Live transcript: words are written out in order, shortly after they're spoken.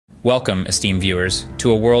Welcome, esteemed viewers,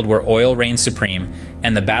 to a world where oil reigns supreme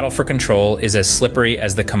and the battle for control is as slippery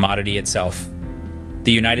as the commodity itself.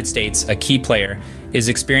 The United States, a key player, is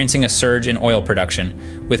experiencing a surge in oil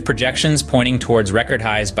production, with projections pointing towards record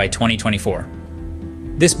highs by 2024.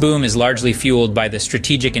 This boom is largely fueled by the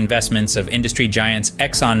strategic investments of industry giants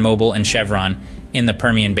ExxonMobil and Chevron in the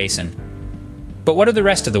Permian Basin. But what of the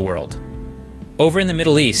rest of the world? Over in the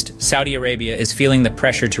Middle East, Saudi Arabia is feeling the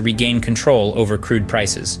pressure to regain control over crude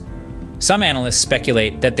prices. Some analysts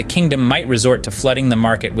speculate that the kingdom might resort to flooding the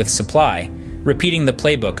market with supply, repeating the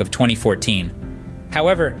playbook of 2014.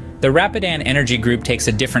 However, the Rapidan Energy Group takes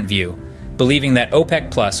a different view, believing that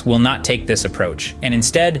OPEC Plus will not take this approach, and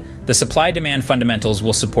instead, the supply-demand fundamentals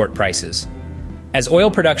will support prices. As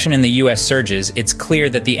oil production in the US surges, it's clear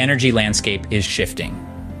that the energy landscape is shifting.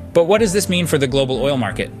 But what does this mean for the global oil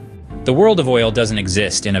market? The world of oil doesn't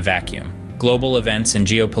exist in a vacuum. Global events and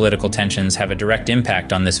geopolitical tensions have a direct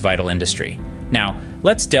impact on this vital industry. Now,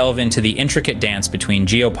 let's delve into the intricate dance between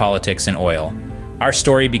geopolitics and oil. Our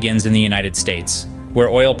story begins in the United States, where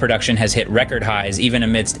oil production has hit record highs even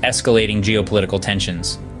amidst escalating geopolitical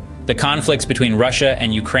tensions. The conflicts between Russia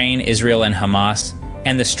and Ukraine, Israel and Hamas,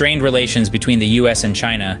 and the strained relations between the US and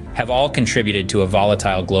China have all contributed to a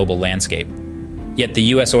volatile global landscape. Yet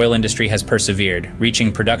the US oil industry has persevered,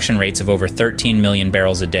 reaching production rates of over 13 million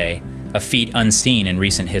barrels a day, a feat unseen in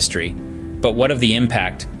recent history. But what of the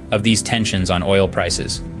impact of these tensions on oil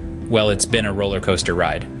prices? Well, it's been a roller coaster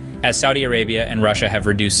ride. As Saudi Arabia and Russia have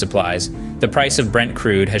reduced supplies, the price of Brent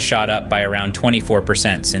crude has shot up by around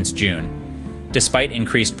 24% since June. Despite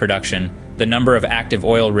increased production, the number of active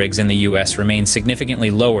oil rigs in the US remains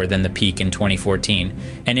significantly lower than the peak in 2014,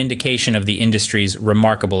 an indication of the industry's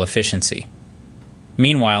remarkable efficiency.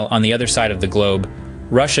 Meanwhile, on the other side of the globe,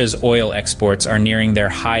 Russia's oil exports are nearing their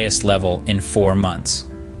highest level in 4 months.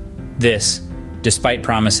 This, despite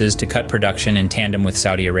promises to cut production in tandem with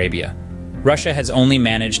Saudi Arabia. Russia has only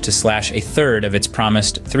managed to slash a third of its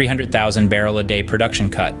promised 300,000 barrel a day production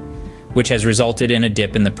cut, which has resulted in a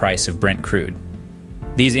dip in the price of Brent crude.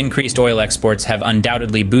 These increased oil exports have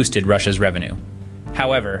undoubtedly boosted Russia's revenue.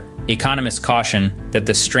 However, economists caution that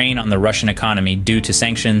the strain on the Russian economy due to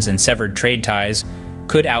sanctions and severed trade ties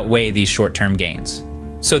could outweigh these short-term gains.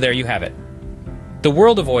 So there you have it. The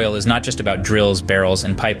world of oil is not just about drills, barrels,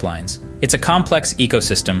 and pipelines. It's a complex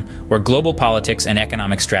ecosystem where global politics and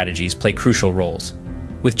economic strategies play crucial roles.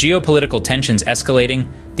 With geopolitical tensions escalating,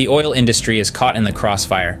 the oil industry is caught in the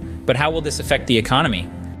crossfire. But how will this affect the economy?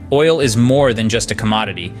 Oil is more than just a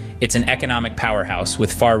commodity. It's an economic powerhouse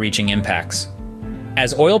with far-reaching impacts.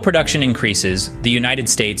 As oil production increases, the United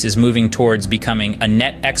States is moving towards becoming a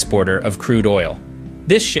net exporter of crude oil.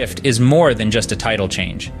 This shift is more than just a title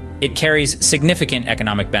change. It carries significant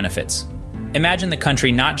economic benefits. Imagine the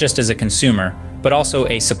country not just as a consumer, but also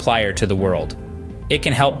a supplier to the world. It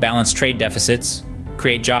can help balance trade deficits,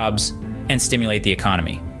 create jobs, and stimulate the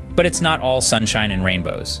economy. But it's not all sunshine and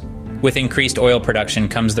rainbows. With increased oil production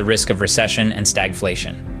comes the risk of recession and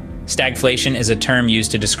stagflation. Stagflation is a term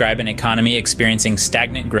used to describe an economy experiencing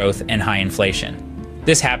stagnant growth and high inflation.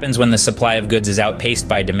 This happens when the supply of goods is outpaced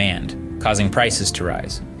by demand, causing prices to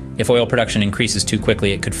rise. If oil production increases too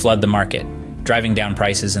quickly, it could flood the market, driving down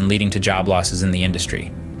prices and leading to job losses in the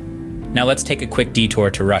industry. Now let's take a quick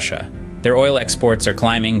detour to Russia. Their oil exports are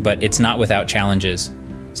climbing, but it's not without challenges.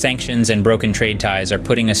 Sanctions and broken trade ties are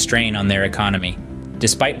putting a strain on their economy.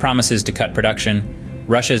 Despite promises to cut production,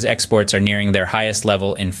 Russia's exports are nearing their highest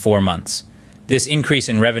level in 4 months. This increase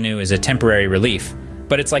in revenue is a temporary relief,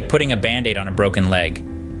 but it's like putting a band-aid on a broken leg.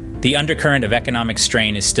 The undercurrent of economic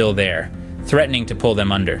strain is still there, threatening to pull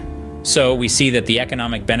them under. So we see that the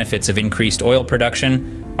economic benefits of increased oil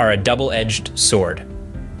production are a double-edged sword.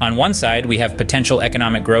 On one side, we have potential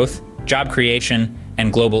economic growth, job creation,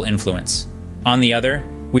 and global influence. On the other,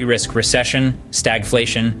 we risk recession,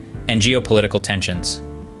 stagflation, and geopolitical tensions.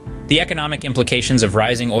 The economic implications of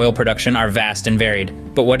rising oil production are vast and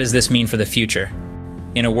varied, but what does this mean for the future?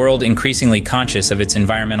 In a world increasingly conscious of its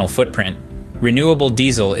environmental footprint, renewable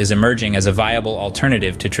diesel is emerging as a viable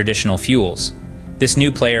alternative to traditional fuels. This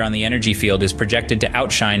new player on the energy field is projected to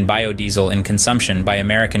outshine biodiesel in consumption by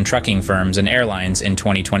American trucking firms and airlines in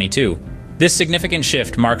 2022. This significant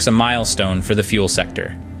shift marks a milestone for the fuel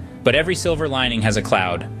sector. But every silver lining has a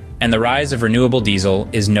cloud, and the rise of renewable diesel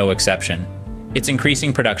is no exception. Its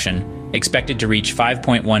increasing production, expected to reach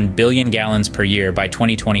 5.1 billion gallons per year by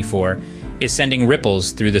 2024, is sending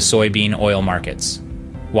ripples through the soybean oil markets.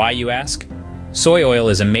 Why, you ask? Soy oil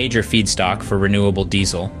is a major feedstock for renewable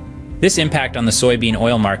diesel. This impact on the soybean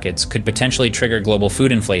oil markets could potentially trigger global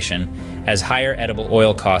food inflation as higher edible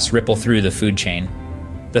oil costs ripple through the food chain.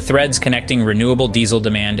 The threads connecting renewable diesel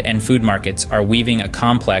demand and food markets are weaving a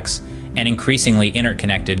complex and increasingly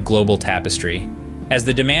interconnected global tapestry. As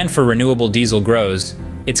the demand for renewable diesel grows,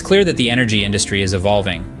 it's clear that the energy industry is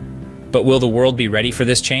evolving. But will the world be ready for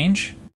this change?